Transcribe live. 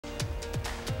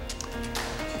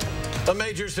A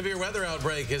major severe weather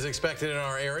outbreak is expected in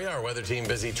our area. Our weather team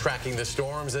busy tracking the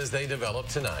storms as they develop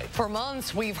tonight. For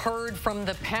months, we've heard from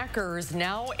the Packers.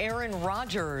 Now Aaron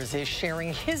Rodgers is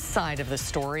sharing his side of the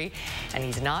story, and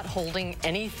he's not holding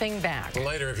anything back.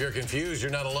 Later, if you're confused,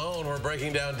 you're not alone. We're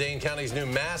breaking down Dane County's new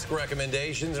mask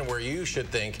recommendations and where you should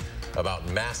think about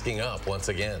masking up once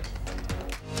again.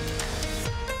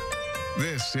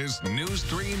 This is News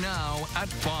 3 Now at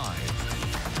 5.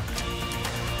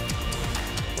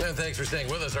 And thanks for staying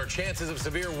with us. Our chances of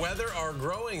severe weather are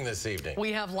growing this evening.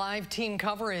 We have live team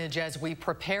coverage as we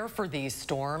prepare for these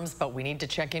storms, but we need to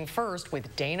check in first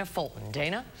with Dana Fulton.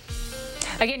 Dana?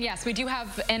 Again, yes, we do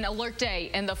have an alert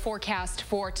day in the forecast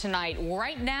for tonight.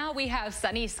 Right now, we have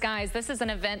sunny skies. This is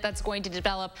an event that's going to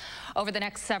develop over the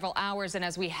next several hours and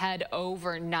as we head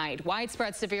overnight.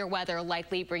 Widespread severe weather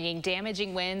likely bringing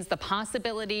damaging winds, the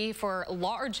possibility for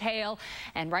large hail,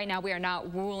 and right now we are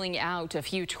not ruling out a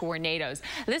few tornadoes.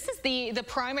 This is the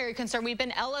primary concern. We've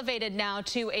been elevated now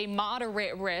to a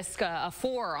moderate risk, a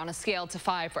 4 on a scale to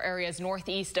 5 for areas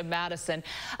northeast of Madison.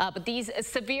 But these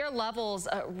severe levels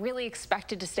really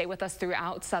expected to stay with us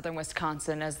throughout southern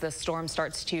Wisconsin as the storm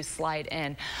starts to slide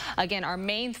in. Again, our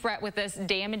main threat with this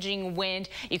damaging wind,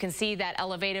 you can see that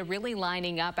elevated really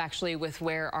lining up actually with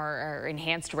where our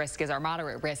enhanced risk is, our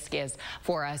moderate risk is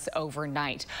for us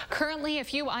overnight. Currently, a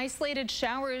few isolated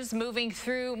showers moving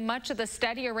through, much of the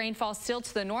steadier rainfall still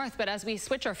to the north, but as we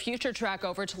switch our future track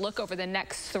over to look over the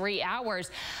next 3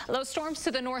 hours, those storms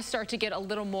to the north start to get a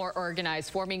little more organized,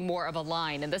 forming more of a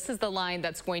line. And this is the line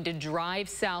that's going to drive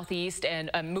southeast and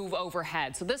move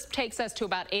overhead. So this takes us to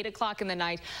about 8 o'clock in the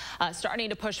night, starting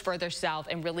to push further south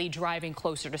and really driving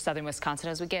closer to southern Wisconsin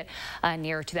as we get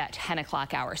nearer to that 10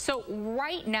 o'clock hour. So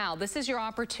right now, this is your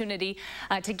opportunity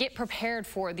to get prepared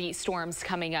for the storms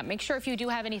coming up. Make sure if you do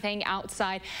have anything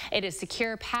outside, it is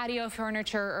secure, patio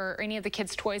furniture or any of the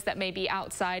kids' toys that may be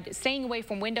outside. Staying away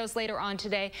from windows later on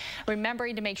today.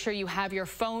 Remembering to make sure you have your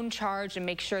phone charged and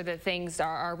make sure that things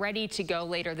are ready to go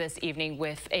later this evening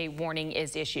with a warning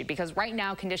is issued. Because right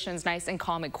now, conditions nice and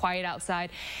calm and quiet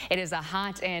outside. It is a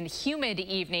hot and humid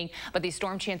evening, but these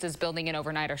storm chances building in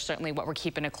overnight are certainly what we're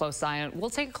keeping a close eye on.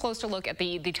 We'll take a closer look at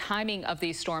the timing of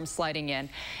these storms sliding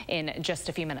in just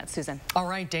a few minutes. Susan. All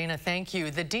right, Dana, thank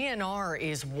you. The DNR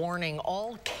is warning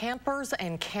all campers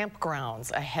and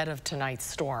campgrounds ahead of tonight's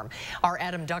storm. Our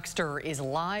Adam Duxter is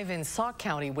live in Sauk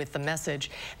County with the message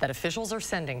that officials are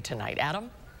sending tonight. Adam?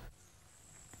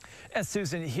 Yes,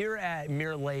 Susan, here at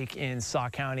Mirror Lake in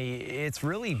Sauk County, it's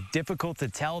really difficult to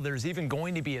tell there's even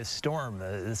going to be a storm.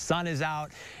 The sun is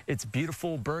out, it's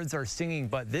beautiful, birds are singing,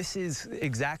 but this is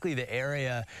exactly the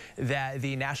area that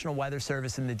the National Weather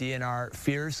Service and the DNR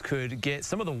fears could get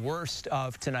some of the worst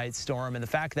of tonight's storm. And the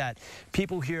fact that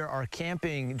people here are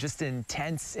camping just in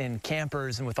tents and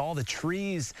campers and with all the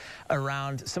trees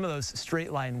around, some of those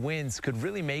straight line winds could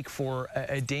really make for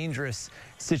a dangerous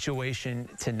situation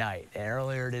tonight. And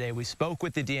earlier today, we spoke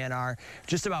with the DNR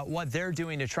just about what they're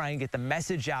doing to try and get the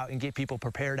message out and get people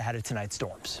prepared ahead of tonight's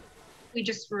storms. We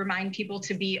just remind people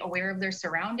to be aware of their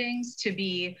surroundings, to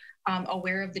be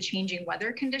aware of the changing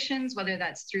weather conditions, whether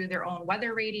that's through their own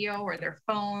weather radio or their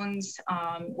phones,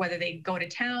 whether they go to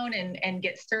town and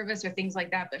get service or things like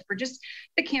that. But for just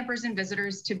the campers and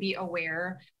visitors to be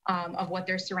aware of what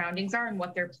their surroundings are and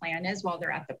what their plan is while they're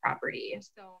at the property.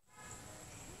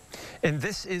 And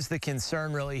this is the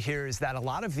concern really here, is that a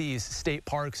lot of these state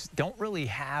parks don't really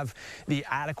have the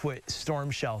adequate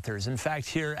storm shelters. In fact,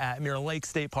 here at Mirror Lake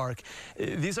State Park,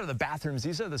 these are the bathrooms.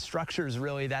 These are the structures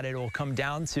really that it will come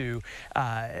down to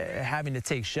having to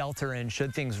take shelter in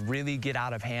should things really get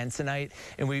out of hand tonight.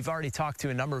 And we've already talked to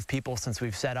a number of people since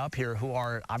we've set up here who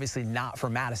are obviously not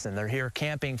from Madison. They're here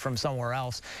camping from somewhere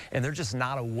else, and they're just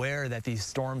not aware that these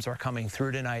storms are coming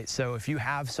through tonight. So if you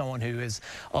have someone who is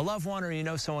a loved one or you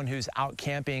know someone who's out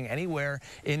camping anywhere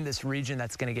in this region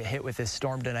that's going to get hit with this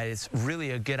storm tonight, it's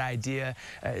really a good idea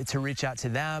to reach out to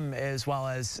them, as well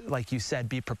as, like you said,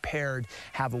 be prepared,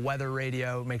 have a weather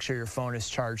radio, make sure your phone is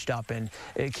charged up, and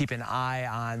keep an eye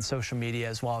on social media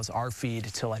as well as our feed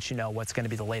to let you know what's going to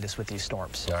be the latest with these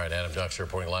storms. All right, Adam Duxter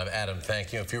reporting live. Adam,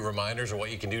 thank you. A few reminders of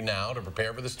what you can do now to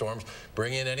prepare for the storms.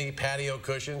 Bring in any patio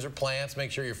cushions or plants.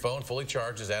 Make sure your phone fully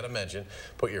charged, as Adam mentioned.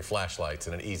 Put your flashlights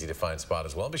in an easy-to-find spot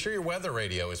as well. Be sure your weather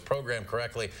radio is programmed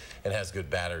correctly and has good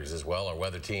batteries as well. Our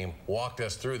weather team walked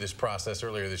us through this process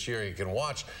earlier this year. You can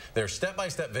watch their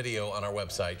step-by-step video on our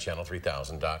website,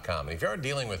 channel3000.com. And if you are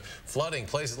dealing with flooding,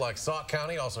 places like Sauk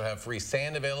County also have free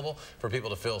sand available for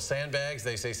people to fill sandbags.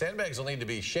 They say sandbags will need to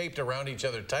be shaped around each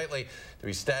other tightly to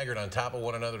be staggered on top of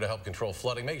one another to help control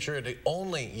flooding. Make sure to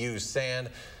only use sand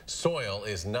soil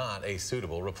is not a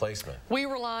suitable replacement. We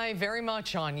rely very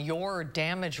much on your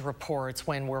damage reports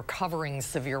when we're covering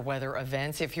severe weather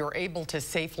events. If you're able to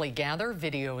safely gather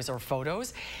videos or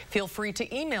photos, feel free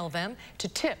to email them to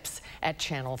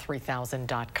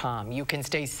tips@channel3000.com. You can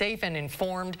stay safe and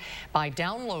informed by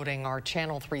downloading our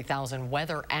Channel 3000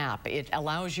 weather app. It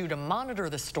allows you to monitor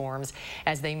the storms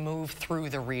as they move through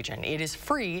the region. It is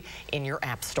free in your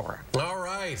app store. All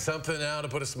right, something now to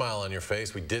put a smile on your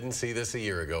face. We didn't see this a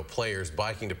year ago. Players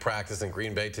biking to practice in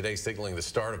Green Bay today, signaling the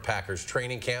start of Packers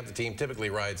training camp. The team typically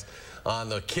rides on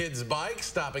the kids' bike,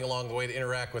 stopping along the way to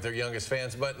interact with their youngest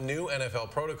fans, but new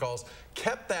NFL protocols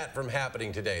kept that from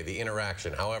happening today, the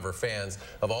interaction. However, fans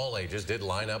of all ages did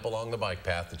line up along the bike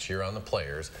path to cheer on the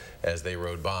players as they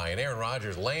rode by. And Aaron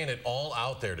Rodgers laying it all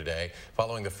out there today.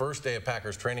 Following the first day of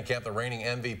Packers training camp, the reigning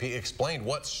MVP explained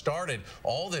what started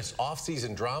all this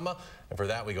offseason drama. And for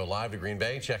that, we go live to Green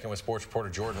Bay, checking with sports reporter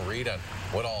Jordan Reed on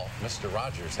what all Mr.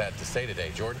 Rodgers had to say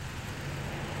today. Jordan?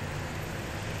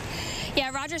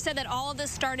 Yeah, Rodgers said that all of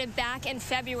this started back in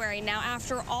February. Now,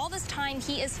 after all this time,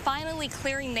 he is finally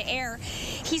clearing the air.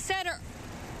 He said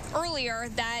earlier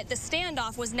that the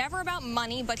standoff was never about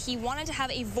money, but he wanted to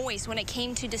have a voice when it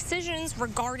came to decisions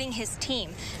regarding his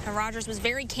team. Now, Rodgers was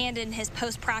very candid in his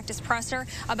post-practice presser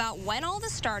about when all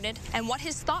this started and what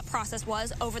his thought process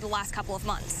was over the last couple of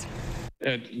months.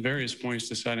 At various points,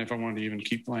 deciding if I wanted to even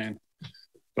keep playing,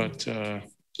 but you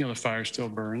know, the fire still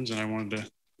burns, and I wanted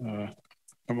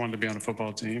to be on a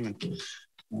football team, and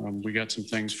we got some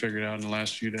things figured out in the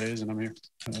last few days, and I'm here.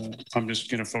 I'm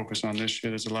just going to focus on this year.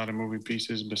 There's a lot of moving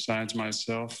pieces besides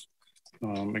myself,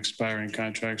 expiring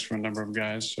contracts for a number of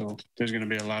guys, so there's going to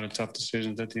be a lot of tough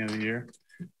decisions at the end of the year.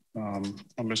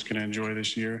 I'm just going to enjoy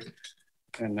this year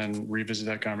and then revisit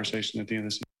that conversation at the end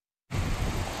of the season.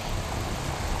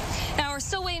 Now, we're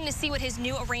still waiting to see what his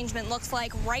new arrangement looks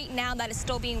like. Right now, that is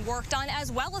still being worked on,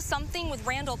 as well as something with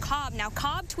Randall Cobb. Now,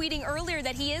 Cobb tweeting earlier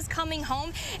that he is coming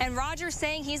home, and Rodgers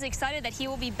saying he's excited that he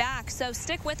will be back. So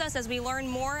stick with us as we learn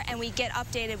more and we get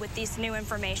updated with this new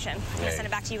information. I'm going to send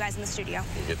it back to you guys in the studio.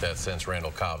 You get that sense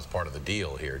Randall Cobb's part of the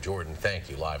deal here. Jordan, thank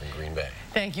you, live in Green Bay.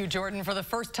 Thank you, Jordan. For the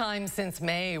first time since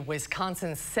May,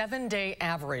 Wisconsin's 7-day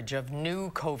average of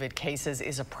new COVID cases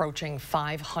is approaching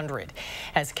 500.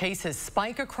 As cases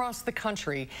spike across the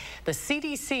country, the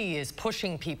CDC is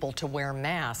pushing people to wear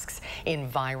masks in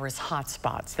virus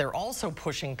hotspots. They're also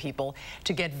pushing people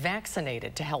to get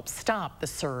vaccinated to help stop the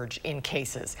surge in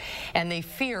cases. And they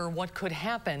fear what could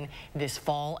happen this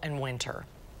fall and winter.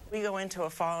 We go into a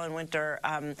fall and winter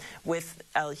with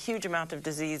a huge amount of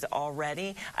disease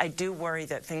already. I do worry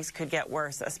that things could get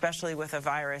worse, especially with a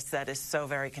virus that is so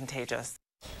very contagious.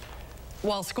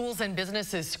 While schools and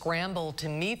businesses scramble to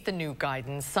meet the new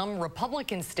guidance, some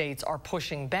Republican states are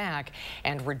pushing back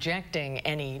and rejecting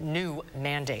any new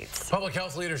mandates. Public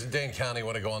health leaders in Dane County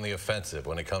want to go on the offensive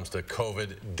when it comes to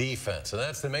COVID defense. And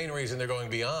that's the main reason they're going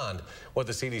beyond what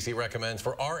the CDC recommends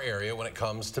for our area when it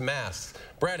comes to masks.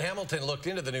 Brad Hamilton looked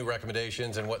into the new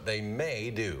recommendations and what they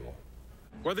may do.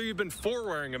 Whether you've been for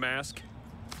wearing a mask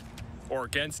or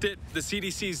against it, the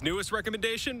CDC's newest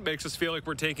recommendation makes us feel like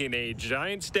we're taking a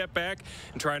giant step back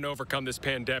and trying to overcome this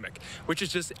pandemic, which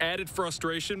has just added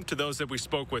frustration to those that we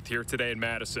spoke with here today in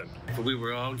Madison. If we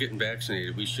were all getting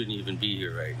vaccinated, we shouldn't even be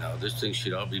here right now. This thing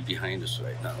should all be behind us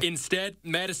right now. Instead,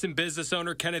 Madison business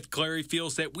owner Kenneth Clary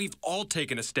feels that we've all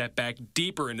taken a step back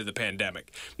deeper into the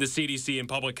pandemic. The CDC and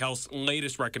Public Health's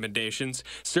latest recommendations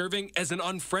serving as an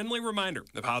unfriendly reminder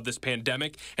of how this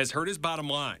pandemic has hurt his bottom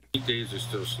line. Days are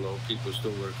still slow. People are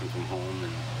still working from home,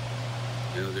 and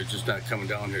you know, they're just not coming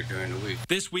down here during the week.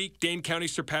 This week, Dane County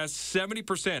surpassed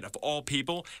 70% of all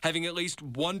people having at least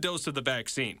one dose of the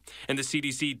vaccine. And the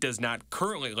CDC does not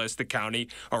currently list the county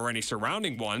or any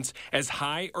surrounding ones as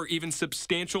high or even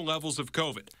substantial levels of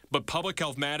COVID. But Public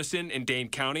Health Madison and Dane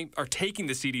County are taking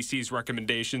the CDC's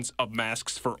recommendations of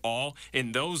masks for all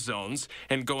in those zones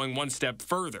and going one step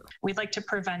further. We'd like to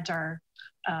prevent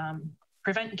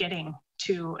getting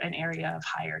to an area of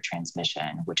higher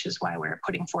transmission, which is why we're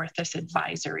putting forth this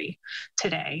advisory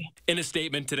today. In a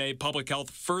statement today, Public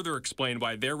Health further explained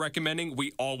why they're recommending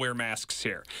we all wear masks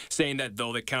here, saying that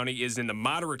though the county is in the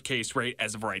moderate case rate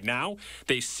as of right now,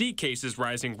 they see cases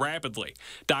rising rapidly.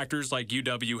 Doctors like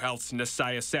UW Health's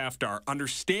Nasiah Safdar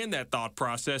understand that thought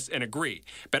process and agree.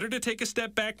 Better to take a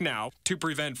step back now to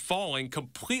prevent falling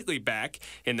completely back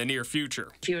in the near future.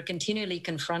 If you're continually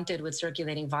confronted with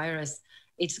circulating virus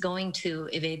it's going to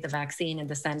evade the vaccine in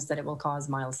the sense that it will cause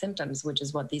mild symptoms, which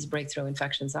is what these breakthrough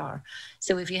infections are.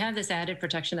 So if you have this added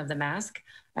protection of the mask,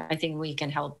 I think we can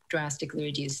help drastically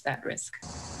reduce that risk.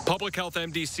 Public Health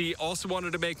MDC also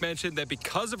wanted to make mention that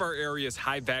because of our area's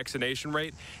high vaccination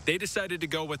rate, they decided to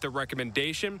go with the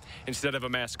recommendation instead of a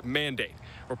mask mandate.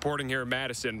 Reporting here in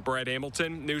Madison, Brad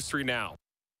Hamilton, News 3 Now.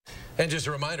 And just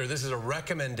a reminder, this is a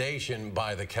recommendation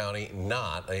by the county,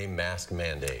 not a mask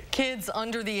mandate. Kids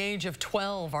under the age of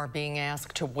 12 are being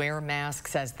asked to wear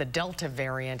masks as the Delta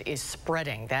variant is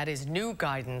spreading. That is new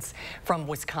guidance from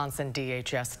Wisconsin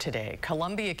DHS today.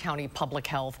 Columbia County Public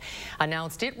Health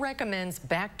announced it recommends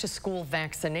back-to-school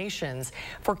vaccinations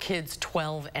for kids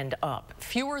 12 and up.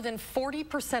 Fewer than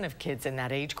 40% of kids in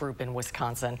that age group in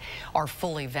Wisconsin are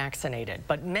fully vaccinated.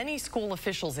 But many school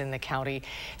officials in the county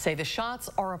say the shots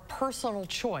are a personal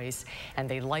choice and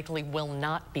they likely will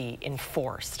not be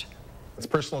enforced. It's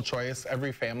personal choice.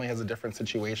 Every family has a different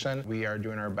situation. We are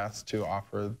doing our best to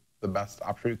offer the best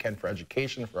opportunity we can for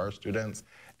education for our students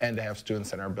and to have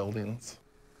students in our buildings.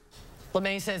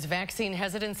 LeMay says vaccine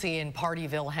hesitancy in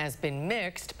Partyville has been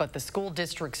mixed, but the school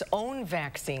district's own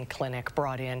vaccine clinic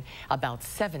brought in about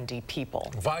 70 people.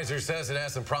 Pfizer says it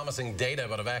has some promising data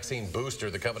about a vaccine booster.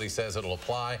 The company says it'll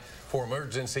apply for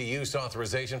emergency use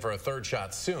authorization for a third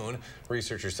shot soon.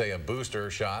 Researchers say a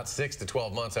booster shot 6 to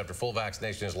 12 months after full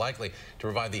vaccination is likely to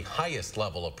provide the highest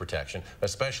level of protection,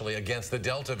 especially against the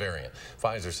Delta variant.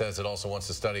 Pfizer says it also wants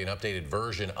to study an updated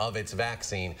version of its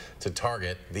vaccine to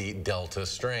target the Delta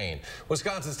strain.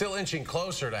 Wisconsin's still inching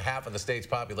closer to half of the state's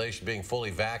population being fully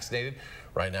vaccinated.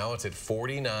 Right now, it's at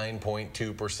 49.2%,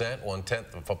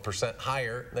 0.1%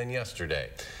 higher than yesterday.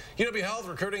 UW Health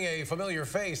recruiting a familiar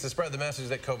face to spread the message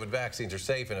that COVID vaccines are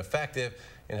safe and effective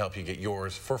and help you get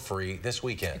yours for free this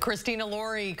weekend. Christina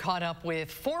Laurie caught up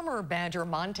with former Badger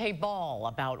Monte Ball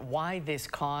about why this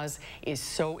cause is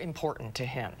so important to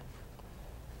him.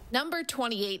 Number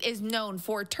 28 is known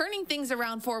for turning things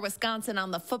around for Wisconsin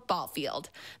on the football field.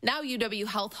 Now UW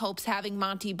Health hopes having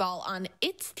Monty Ball on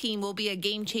its team will be a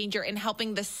game changer in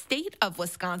helping the state of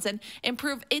Wisconsin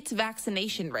improve its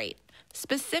vaccination rate,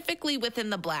 specifically within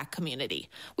the Black community.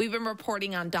 We've been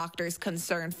reporting on doctors'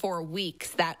 concern for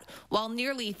weeks that while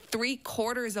nearly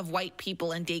 3/4 of white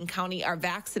people in Dane County are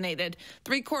vaccinated,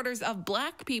 3/4 of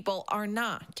Black people are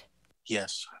not.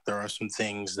 Yes, there are some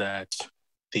things that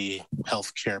the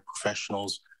healthcare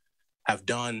professionals have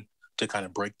done to kind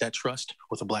of break that trust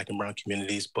with the Black and brown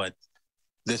communities, but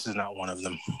this is not one of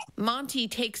them. Monty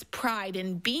takes pride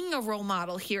in being a role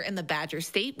model here in the Badger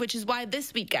State, which is why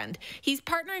this weekend he's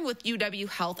partnering with UW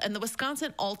Health and the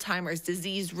Wisconsin Alzheimer's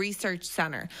Disease Research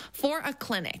Center for a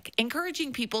clinic,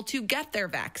 encouraging people to get their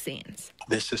vaccines.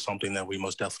 This is something that we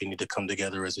most definitely need to come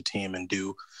together as a team and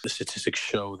do. The statistics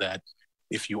show that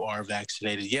if you are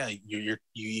vaccinated, yeah,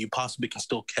 you possibly can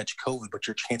still catch COVID, but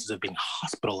your chances of being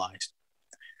hospitalized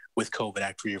with COVID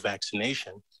after your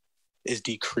vaccination is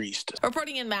decreased.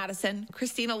 Reporting in Madison,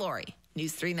 Christina Laurie,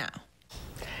 News 3 Now.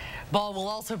 Ball will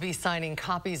also be signing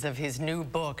copies of his new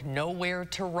book, Nowhere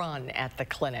to Run, at the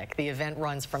clinic. The event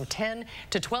runs from 10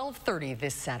 to 12:30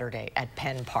 this Saturday at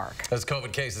Penn Park. As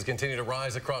COVID cases continue to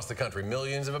rise across the country,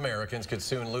 millions of Americans could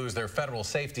soon lose their federal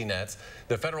safety nets.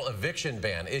 The federal eviction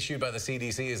ban issued by the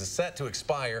CDC is set to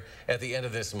expire at the end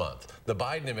of this month. The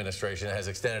Biden administration has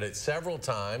extended it several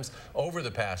times over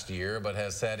the past year, but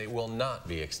has said it will not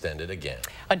be extended again.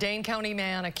 A Dane County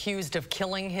man accused of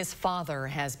killing his father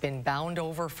has been bound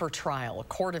over for trial.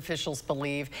 Court officials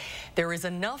believe there is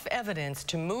enough evidence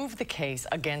to move the case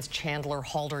against Chandler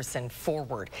Halderson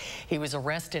forward. He was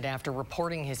arrested after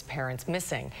reporting his parents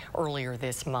missing earlier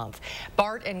this month.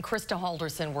 Bart and Krista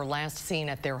Halderson were last seen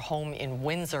at their home in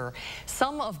Windsor.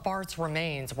 Some of Bart's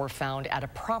remains were found at a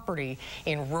property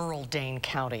in rural Dane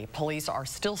County. Police are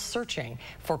still searching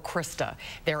for Krista.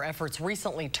 Their efforts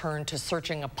recently turned to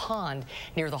searching a pond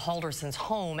near the Haldersons'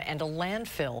 home and a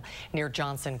landfill near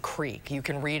Johnson Creek. You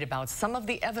can read about some of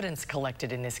the evidence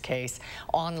collected in this case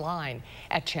online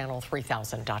at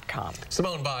channel3000.com.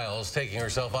 Simone Biles taking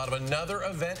herself out of another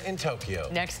event in Tokyo.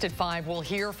 Next at 5, we'll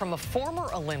hear from a former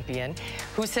Olympian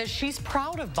who says she's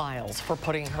proud of Biles for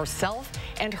putting herself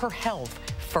and her health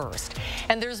first.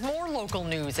 And there's more local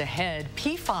news ahead.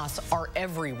 PFAS are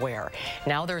everywhere.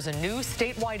 Now there's a new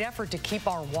statewide effort to keep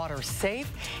our water safe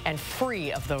and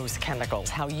free of those chemicals.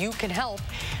 How you can help,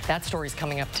 that story's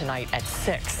coming up tonight at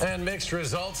 6. And mixed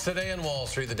results today in Wall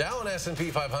Street. The Dow and S&P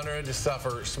 500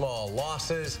 suffer small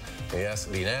losses. The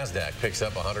NASDAQ picks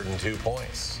up 102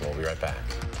 points. We'll be right back.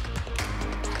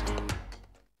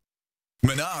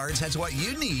 Menards has what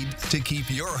you need to keep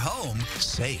your home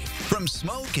safe. From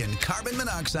smoke and carbon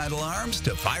monoxide alarms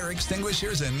to fire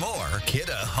extinguishers and more, Kidde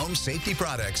Home Safety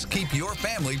products keep your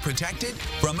family protected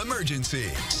from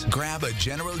emergencies. Grab a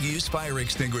general use fire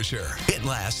extinguisher. It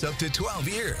lasts up to 12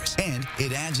 years, and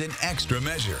it adds an extra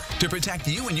measure to protect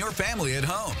you and your family at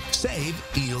home. Save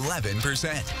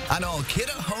 11% on all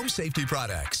Kidde Home Safety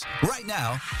products right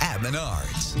now at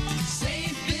Menards.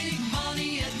 Save big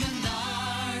money at Menards.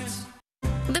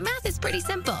 The math is pretty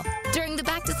simple during the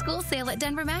back-to-school sale at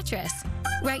Denver Mattress.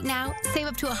 Right now, save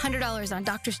up to $100 on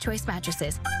Doctor's Choice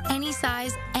mattresses, any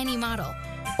size, any model.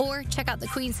 Or check out the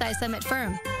Queen Size Summit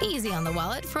Firm, easy on the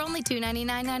wallet for only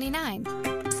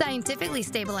 $299.99. Scientifically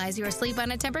stabilize your sleep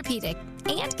on a Tempur-Pedic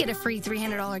and get a free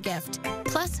 $300 gift.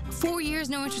 Plus, 4 years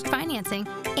no-interest financing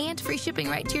and free shipping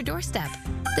right to your doorstep.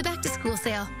 The back-to-school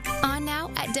sale, on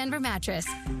now at Denver Mattress.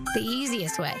 The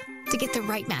easiest way to get the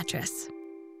right mattress.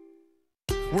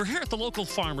 We're here at the local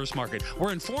farmers market,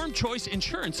 where Informed Choice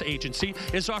Insurance Agency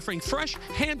is offering fresh,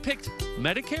 hand-picked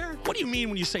Medicare. What do you mean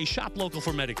when you say shop local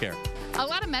for Medicare? A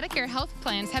lot of Medicare health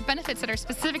plans have benefits that are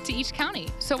specific to each county.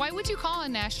 So why would you call a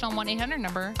national 1-800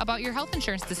 number about your health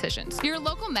insurance decisions? Your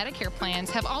local Medicare plans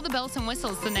have all the bells and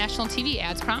whistles the national TV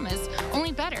ads promise,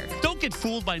 only better. Don't get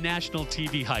fooled by national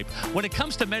TV hype. When it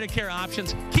comes to Medicare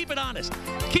options, keep it honest.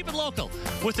 Keep it local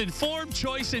with Informed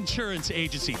Choice Insurance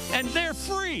Agency, and they're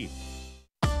free.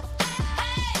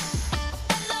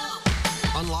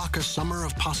 Unlock a summer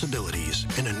of possibilities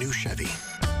in a new Chevy.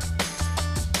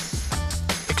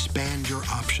 Expand your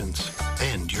options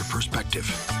and your perspective.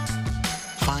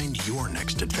 Find your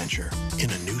next adventure in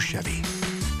a new Chevy.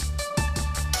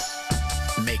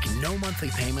 Make no monthly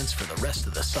payments for the rest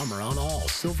of the summer on all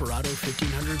Silverado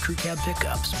 1500 Crew Cab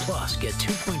pickups. Plus, get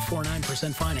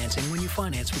 2.49% financing when you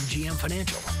finance with GM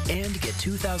Financial. And get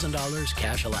 $2,000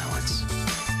 cash allowance.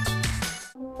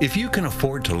 If you can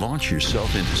afford to launch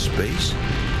yourself into space,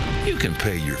 you can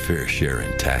pay your fair share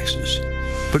in taxes.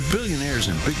 But billionaires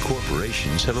and big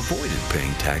corporations have avoided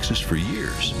paying taxes for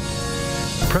years.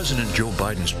 President Joe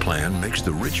Biden's plan makes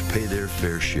the rich pay their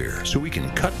fair share so we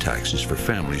can cut taxes for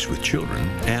families with children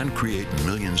and create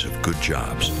millions of good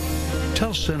jobs.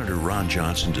 Tell Senator Ron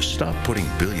Johnson to stop putting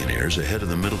billionaires ahead of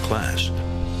the middle class.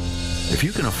 If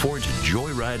you can afford to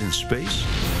joyride in space,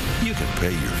 you can pay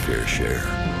your fair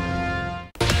share.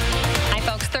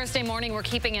 Thursday morning, we're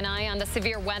keeping an eye on the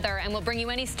severe weather, and we'll bring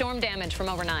you any storm damage from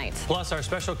overnight. Plus, our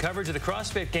special coverage of the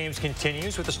CrossFit Games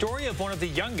continues with the story of one of the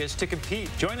youngest to compete.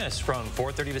 Join us from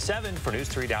 4:30 to 7 for News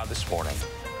 3 Now this morning.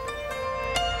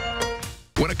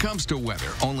 When it comes to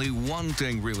weather, only one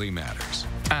thing really matters: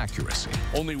 accuracy.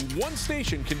 Only one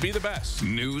station can be the best.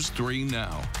 News 3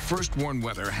 Now. First Warn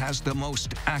Weather has the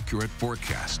most accurate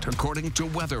forecast, according to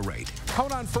Weather Rate.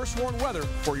 Count on First Warn Weather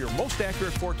for your most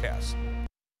accurate forecast.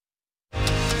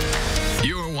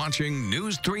 You're watching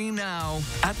News 3 Now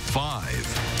at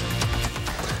 5.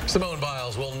 Simone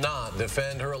Biles will not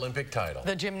defend her Olympic title.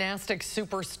 The gymnastics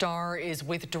superstar is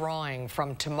withdrawing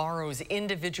from tomorrow's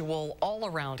individual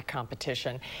all-around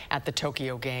competition at the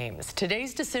Tokyo Games.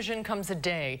 Today's decision comes a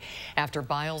day after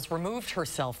Biles removed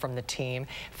herself from the team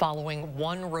following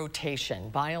one rotation.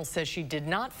 Biles says she did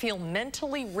not feel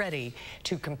mentally ready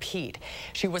to compete.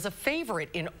 She was a favorite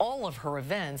in all of her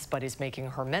events, but is making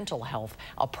her mental health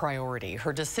a priority.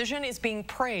 Her decision is being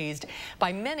praised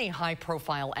by many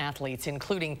high-profile athletes,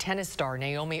 including tennis star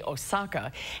Naomi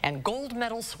Osaka and gold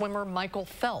medal swimmer Michael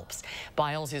Phelps.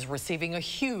 Biles is receiving a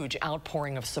huge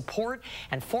outpouring of support,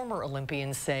 and former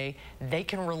Olympians say they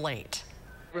can relate.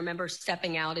 I remember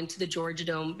stepping out into the Georgia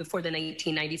Dome before the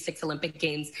 1996 Olympic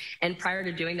Games, and prior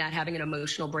to doing that, having an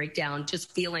emotional breakdown,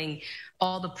 just feeling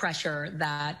all the pressure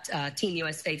that Team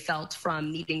USA felt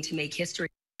from needing to make history.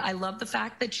 I love the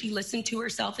fact that she listened to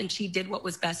herself and she did what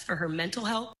was best for her mental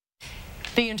health.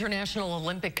 The International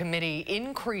Olympic Committee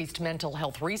increased mental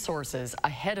health resources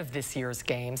ahead of this year's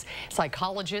games.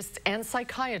 Psychologists and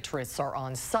psychiatrists are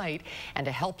on site, and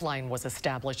a helpline was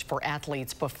established for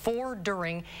athletes before,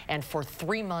 during, and for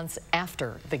 3 months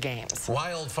after the games.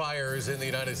 Wildfires in the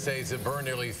United States have burned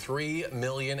nearly 3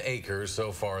 million acres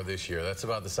so far this year. That's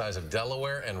about the size of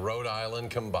Delaware and Rhode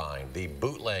Island combined. The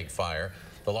Bootleg Fire,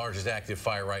 the largest active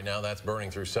fire right now, that's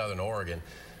burning through southern Oregon.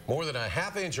 More than a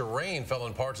half-inch of rain fell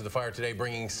on parts of the fire today,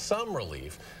 bringing some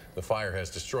relief. The fire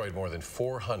has destroyed more than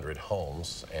 400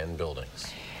 homes and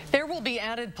buildings. There will be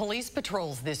added police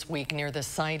patrols this week near the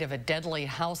site of a deadly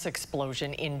house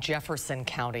explosion in Jefferson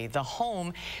County. The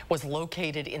home was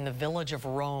located in the village of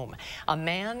Rome. A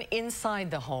man inside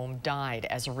the home died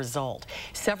as a result.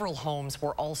 Several homes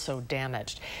were also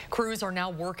damaged. Crews are now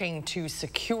working to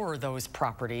secure those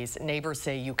properties. Neighbors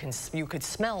say you could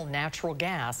smell natural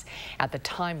gas at the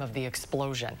time of the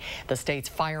explosion. The state's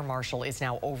fire marshal is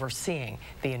now overseeing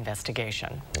the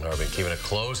investigation. We've been keeping a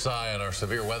close eye on our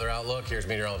severe weather outlook. Here's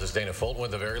meteorologist Dana Fulton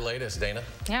with the very latest. Dana?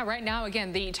 Yeah, right now,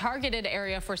 again, the targeted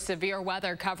area for severe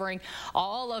weather covering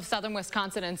all of southern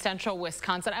Wisconsin and central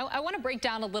Wisconsin. I want to break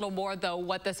down a little more, though,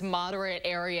 what this moderate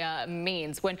area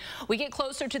means. When we get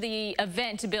closer to the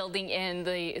event building in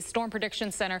the Storm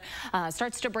Prediction Center,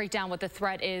 starts to break down what the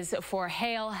threat is for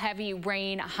hail, heavy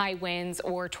rain, high winds,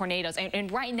 or tornadoes.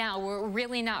 And right now, we're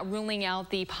really not ruling out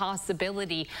the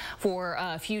possibility for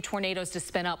a few tornadoes to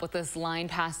spin up with this line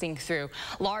passing through.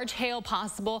 Large hail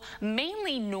possible,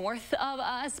 mainly north of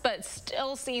us, but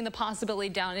still seeing the possibility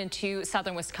down into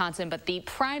southern Wisconsin. But the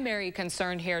primary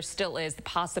concern here still is the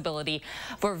possibility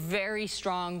for very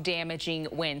strong damaging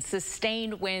winds,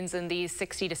 sustained winds in the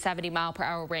 60 to 70 mile per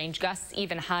hour range, gusts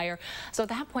even higher. So at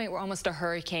that point, we're almost a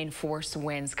hurricane force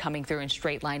winds coming through in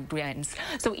straight line winds.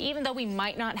 So even though we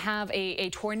might not have a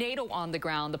tornado on the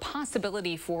ground, the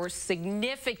possibility for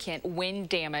significant wind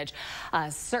damage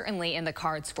certainly in the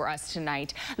cards for us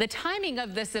tonight. The timing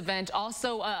of this event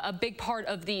also a big part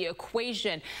of the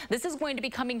equation. This is going to be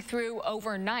coming through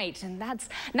overnight, and that's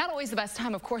not always the best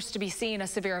time, of course, to be seeing a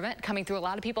severe event coming through. A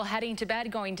lot of people heading to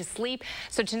bed, going to sleep.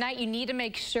 So tonight you need to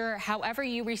make sure, however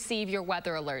you receive your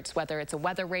weather alerts, whether it's a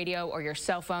weather radio or your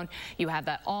cell phone, you have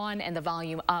that on and the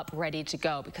volume up, ready to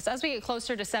go. Because as we get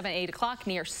closer to 7, 8 o'clock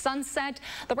near sunset,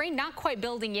 the rain not quite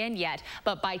building in yet,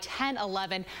 but by 10,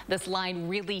 11, this line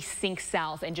really sinks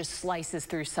south and just slices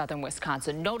through southern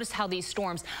Wisconsin. Notice how these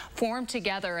storms form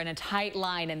together in a tight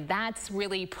line, and that's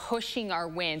really pushing our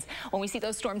winds. When we see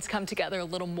those storms come together a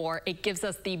little more, it gives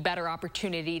us the better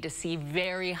opportunity to see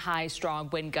very high, strong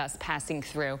wind gusts passing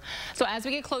through. So as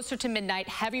we get closer to midnight,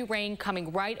 heavy rain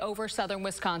coming right over southern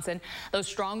Wisconsin, those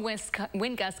strong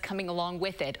wind gusts coming along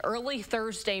with it. Early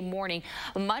Thursday morning,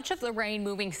 much of the rain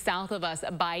moving south of us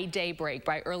by daybreak,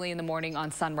 by early in the morning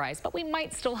on sunrise, but we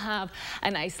might still have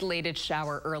an isolated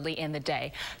shower early in the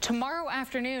day. Tomorrow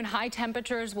afternoon, high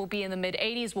temperatures will be in the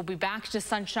mid-80s. We'll be back to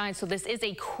sunshine, so this is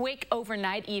a quick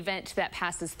overnight event that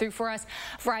passes through for us.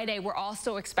 Friday, we're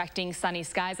also expecting sunny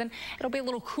skies, and it'll be a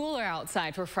little cooler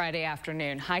outside for Friday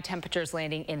afternoon. High temperatures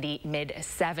landing in the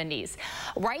mid-70s.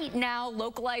 Right now,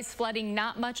 localized flooding,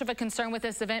 not much of a concern with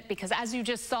this event because, as you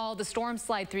just saw, the storm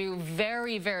slide through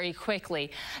very, very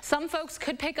quickly. Some folks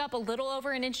could pick up a little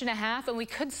over 1.5 inches, and we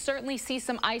could certainly see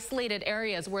some isolated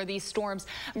areas where these storms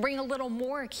bring a little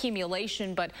more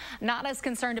accumulation, but not as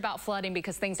concerned about flooding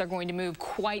because things are going to move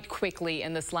quite quickly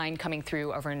in this line coming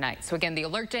through overnight. So again, the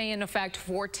alert day in effect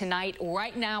for tonight.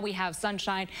 Right now we have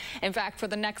sunshine. In fact, for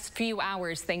the next few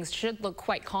hours, things should look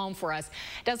quite calm for us.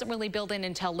 It doesn't really build in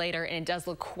until later, and it does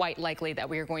look quite likely that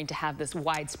we are going to have this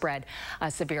widespread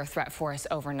severe threat for us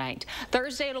overnight.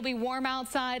 Thursday, it'll be warm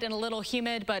outside and a little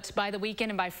humid, but by the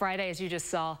weekend and by Friday, as you just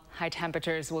saw, high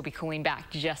temperatures will be cooling back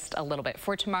just a little bit.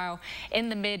 For tomorrow, in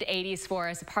the mid-80s for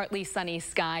us, partly sunny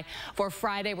sky. For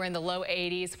Friday, we're in the low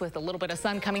 80s with a little bit of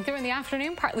sun coming through in the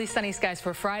afternoon. Partly sunny skies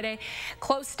for Friday.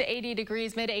 Close to 80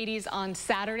 degrees, mid-80s on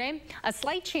Saturday. A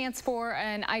slight chance for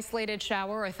an isolated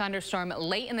shower or thunderstorm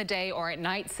late in the day or at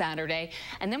night Saturday.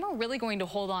 And then we're really going to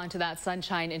hold on to that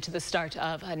sunshine into the start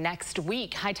of next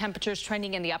week. High temperatures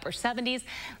trending in the upper 70s.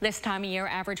 This time of year,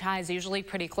 average highs usually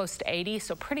pretty close to 80,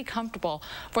 so pretty comfortable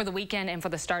for the weekend and for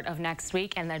the start of next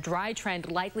week. And the dry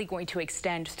trend likely going to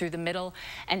extend through the middle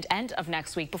and end of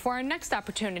next week before our next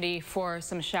opportunity for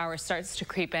some showers starts to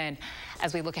creep in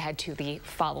as we look ahead to the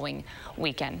following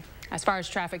weekend. As far as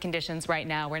traffic conditions right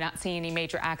now, we're not seeing any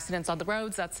major accidents on the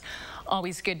roads. That's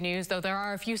always good news, though there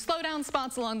are a few slowdown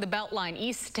spots along the Beltline,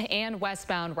 east and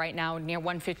westbound right now near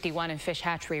 151 and Fish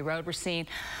Hatchery Road. We're seeing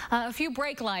a few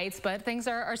brake lights, but things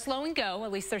are slow and go.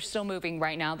 At least they're still moving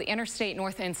right now. The interstate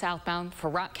north and southbound for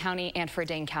Rock County and for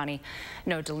Dane County,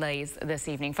 no delays this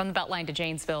evening. From the Beltline to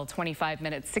Janesville, 25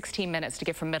 minutes, 16 minutes to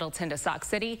get from Middleton to Sauk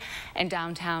City, and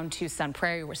downtown to Sun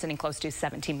Prairie. We're sitting close to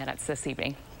 17 minutes this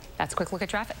evening. That's a quick look at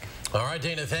traffic. All right,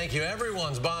 Dana, thank you.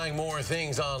 Everyone's buying more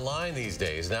things online these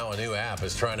days. Now a new app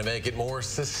is trying to make it more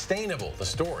sustainable. The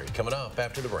story coming up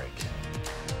after the break.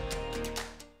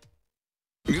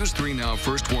 News 3 Now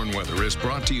First Warn Weather is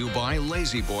brought to you by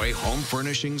Lazy Boy Home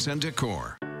Furnishings and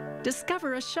Decor.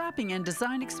 Discover a shopping and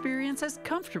design experience as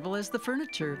comfortable as the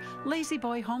furniture. Lazy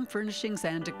Boy Home Furnishings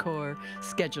and Decor.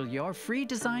 Schedule your free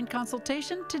design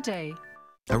consultation today.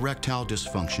 Erectile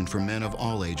dysfunction for men of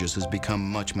all ages has become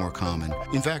much more common.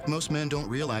 In fact, most men don't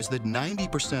realize that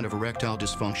 90% of erectile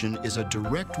dysfunction is a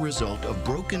direct result of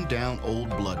broken down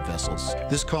old blood vessels.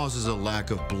 This causes a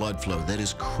lack of blood flow that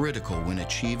is critical when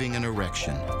achieving an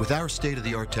erection. With our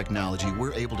state-of-the-art technology,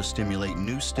 we're able to stimulate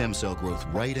new stem cell growth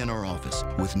right in our office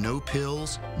with no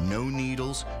pills, no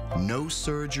needles, no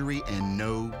surgery, and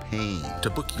no pain. To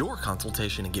book your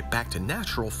consultation and get back to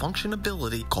natural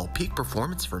functionability, call Peak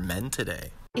Performance for Men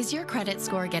today. Is your credit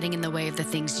score getting in the way of the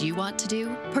things you want to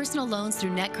do? Personal loans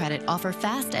through NetCredit offer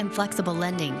fast and flexible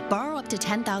lending. Borrow up to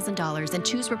 $10,000 and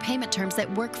choose repayment terms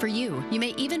that work for you. You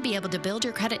may even be able to build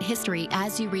your credit history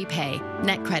as you repay.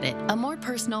 NetCredit, a more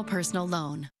personal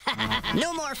loan.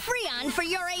 No more Freon for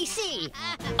your AC.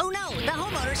 Oh no, the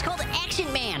homeowner's called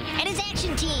Action Man and his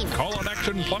action team. Call on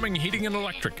Action Plumbing, Heating, and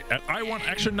Electric at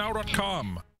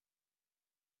iwantactionnow.com.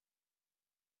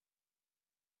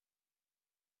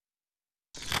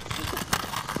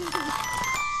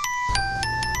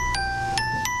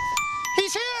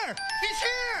 He's here! He's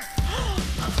here!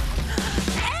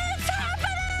 It's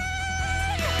happening!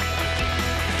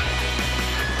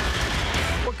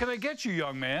 What can I get you,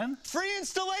 young man? Free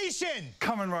installation!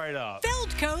 Coming right up.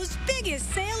 Feldco's biggest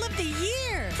sale of the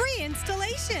year. Free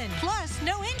installation. Plus,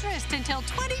 no interest until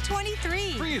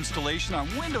 2023. Free installation on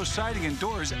window siding and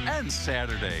doors ends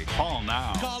Saturday. Call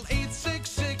now. Call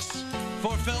 866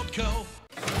 for Feldco.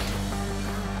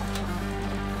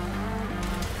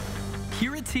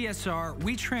 Here at TSR,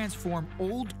 we transform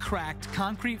old, cracked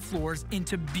concrete floors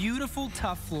into beautiful,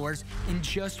 tough floors in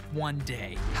just one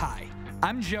day. Hi,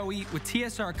 I'm Joey with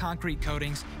TSR Concrete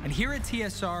Coatings, and here at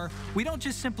TSR, we don't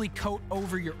just simply coat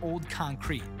over your old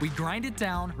concrete. We grind it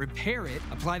down, repair it,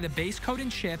 apply the base coat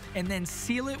and chip, and then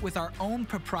seal it with our own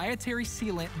proprietary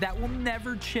sealant that will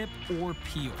never chip or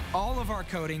peel. All of our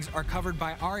coatings are covered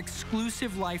by our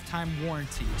exclusive lifetime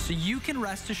warranty, so you can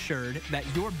rest assured that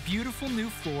your beautiful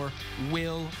new floor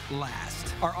will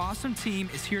last. Our awesome team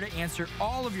is here to answer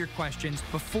all of your questions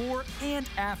before and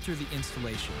after the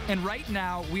installation. And right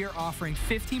now, we are offering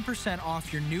 15%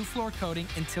 off your new floor coating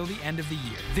until the end of the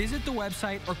year. Visit the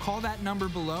website or call that number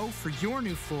below for your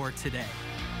new floor today.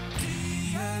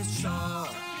 TSR,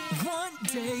 one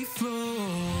day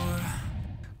floor.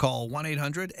 Call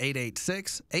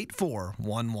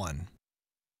 1-800-886-8411.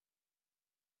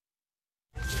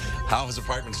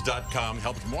 HouseApartments.com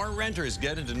helped more renters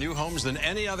get into new homes than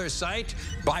any other site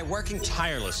by working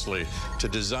tirelessly to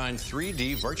design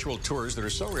 3D virtual tours that are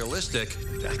so realistic,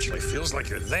 it actually feels like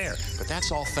you're there. But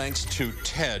that's all thanks to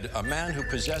Ted, a man who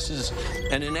possesses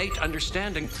an innate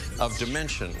understanding of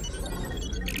dimension.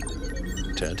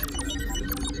 Ted?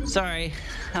 Sorry,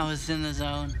 I was in the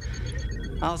zone.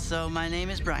 Also, my name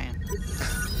is Brian.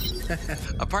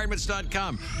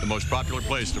 Apartments.com, the most popular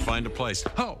place to find a place.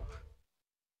 Oh!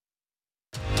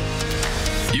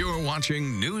 You're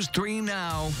watching News 3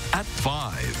 Now at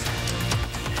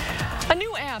 5. A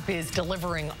new app is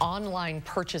delivering online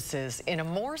purchases in a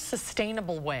more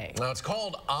sustainable way. Now, it's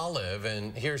called Olive,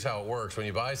 and here's how it works. When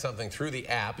you buy something through the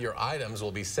app, your items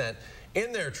will be sent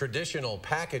in their traditional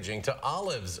packaging to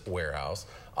Olive's warehouse.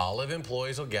 Olive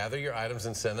employees will gather your items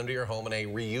and send them to your home in a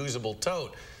reusable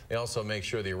tote. They also make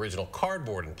sure the original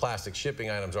cardboard and plastic shipping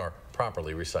items are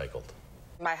properly recycled.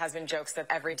 My husband jokes that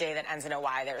every day that ends in a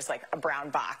Y, there's like a brown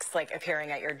box like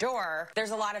appearing at your door. There's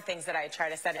a lot of things that I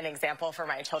try to set an example for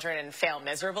my children and fail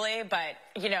miserably, but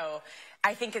you know,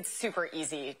 I think it's super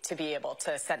easy to be able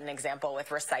to set an example with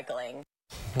recycling.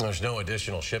 There's no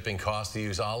additional shipping cost to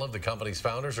use Olive. The company's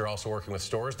founders are also working with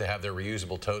stores to have their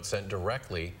reusable totes sent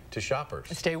directly to shoppers.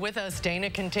 Stay with us.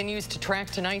 Dana continues to track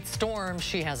tonight's storm.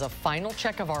 She has a final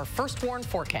check of our first warn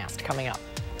forecast coming up.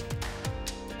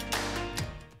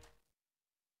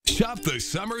 Shop the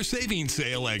summer savings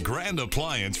sale at Grand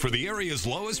Appliance for the area's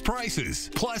lowest prices,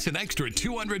 plus an extra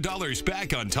 $200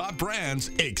 back on top brands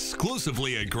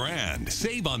exclusively at Grand.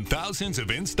 Save on thousands of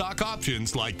in-stock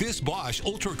options like this Bosch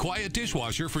Ultra Quiet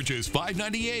dishwasher for just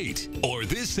 $5.98, or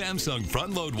this Samsung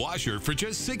front-load washer for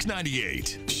just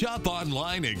 $6.98. Shop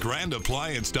online at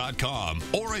grandappliance.com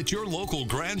or at your local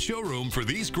Grand showroom for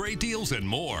these great deals and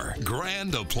more.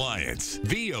 Grand Appliance,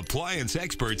 the appliance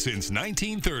expert since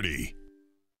 1930.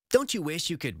 Don't you wish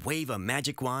you could wave a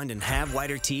magic wand and have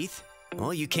whiter teeth?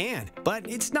 Well, you can, but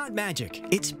it's not magic.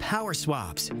 It's power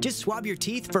swabs. Just swab your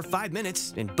teeth for 5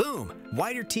 minutes and boom,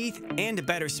 whiter teeth and a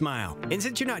better smile. And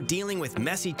since you're not dealing with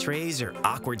messy trays or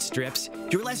awkward strips,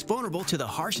 you're less vulnerable to the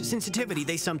harsh sensitivity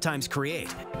they sometimes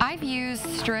create. I've used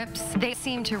strips. They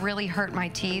seem to really hurt my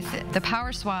teeth. The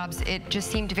power swabs, it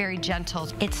just seemed very gentle.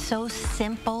 It's so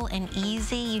simple and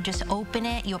easy. You just open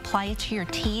it, you apply it to your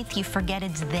teeth, you forget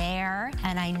it's there,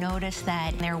 and I noticed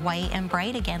that they're white and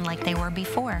bright again like they were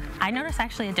before. I noticed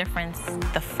actually a difference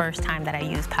the first time that I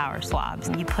used power swabs.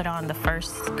 You put on the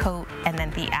first coat and then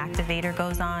the activator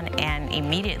goes on and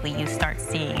immediately you start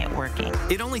seeing it working.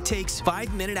 It only takes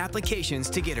 5-minute applications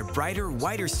to get a brighter,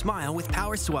 whiter smile with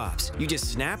power swabs. You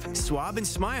just snap, swab, and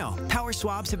smile. Power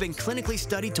swabs have been clinically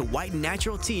studied to whiten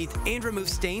natural teeth and remove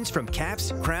stains from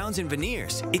caps, crowns, and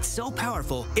veneers. It's so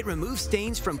powerful, it removes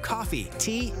stains from coffee,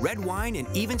 tea, red wine, and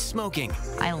even smoking.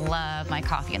 I love my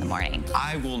coffee in the morning.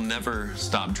 I will never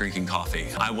stop drinking coffee.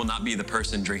 I will not be the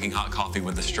person drinking hot coffee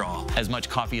with a straw. As much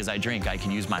coffee as I drink, I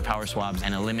can use my power swabs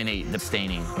and eliminate the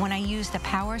staining. When I use the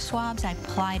power swabs, I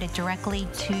applied it directly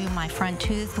to my front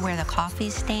tooth where the coffee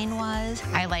stain was.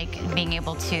 I like being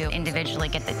able to individually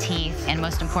get the teeth, and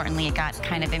most importantly, it got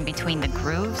kind of in between the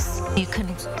grooves. You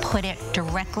can put it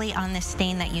directly on the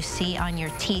stain that you see on your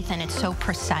teeth, and it's so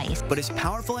precise. But as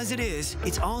powerful as it is,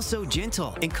 it's also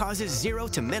gentle and causes 0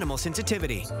 to minimal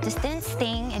sensitivity. This didn't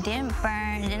sting, it didn't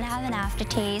burn, it didn't have an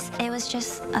aftertaste. It was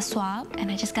just a swab,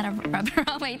 and I just got to rub it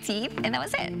on my teeth, and that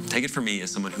was it. Take it from me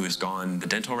as someone who has gone the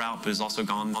dental route, but has also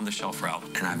gone on the shelf route,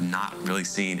 and I've not really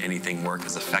seen anything work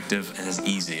as effective and as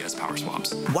easy as power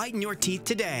swabs. Whiten your teeth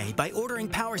today by ordering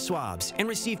power swabs and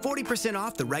receive 40%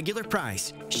 off the regular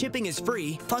price. Shipping is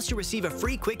free, plus you'll receive a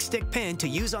free quick stick pen to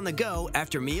use on the go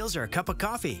after meals or a cup of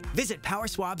coffee. Visit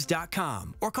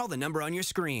powerswabs.com or call the number on your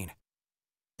screen.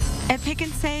 At Pick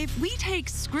and Save, we take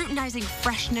scrutinizing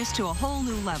freshness to a whole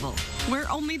new level, where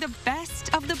only the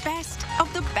best of the best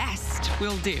of the best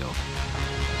will do.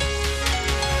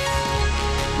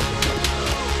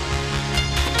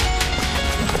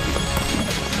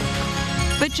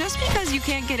 But just because you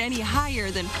can't get any higher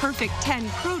than perfect 10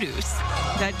 produce,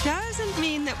 that doesn't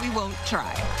mean that we won't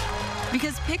try.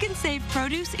 Because Pick and Save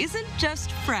produce isn't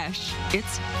just fresh,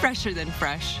 it's fresher than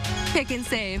fresh. Pick and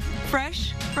Save,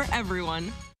 fresh for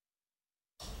everyone.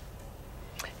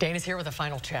 Dana's here with a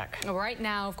final check. Right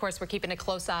now, of course, we're keeping a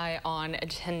close eye on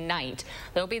tonight.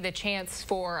 There'll be the chance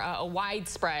for a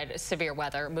widespread severe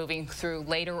weather moving through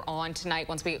later on tonight.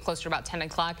 Once we get closer to about 10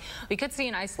 o'clock, we could see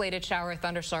an isolated shower or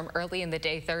thunderstorm early in the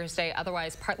day Thursday.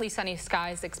 Otherwise, partly sunny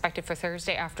skies expected for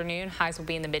Thursday afternoon. Highs will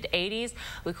be in the mid-80s.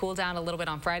 We cool down a little bit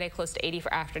on Friday, close to 80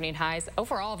 for afternoon highs.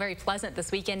 Overall, very pleasant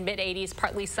this weekend. Mid-80s,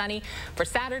 partly sunny for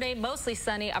Saturday, mostly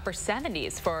sunny, upper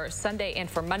 70s for Sunday and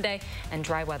for Monday, and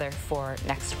dry weather for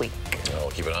next week. Well,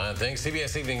 we'll keep an eye on things.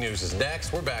 CBS Evening News is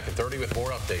next. We're back at 30 with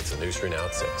more updates on News 3 Now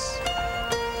at 6.